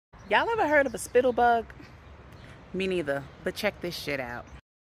Y'all ever heard of a spittlebug? Me neither, but check this shit out.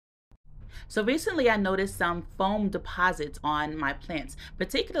 So recently I noticed some foam deposits on my plants,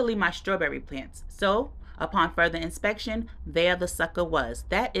 particularly my strawberry plants. So upon further inspection, there the sucker was.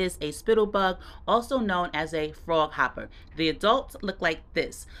 That is a spittlebug, also known as a frog hopper. The adults look like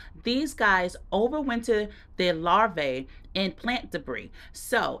this. These guys overwinter their larvae in plant debris.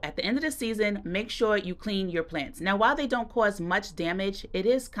 So at the end of the season, make sure you clean your plants. Now, while they don't cause much damage, it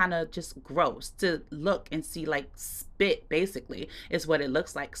is kind of just gross to look and see like spit, basically, is what it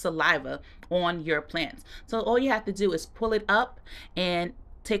looks like, saliva on your plants. So all you have to do is pull it up and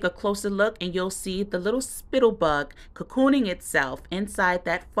take a closer look, and you'll see the little spittlebug cocooning itself inside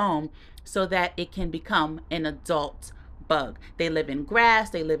that foam so that it can become an adult bug. They live in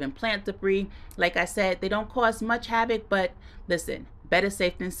grass, they live in plant debris. Like I said, they don't cause much havoc, but listen, better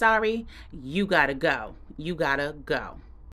safe than sorry. You gotta go. You gotta go.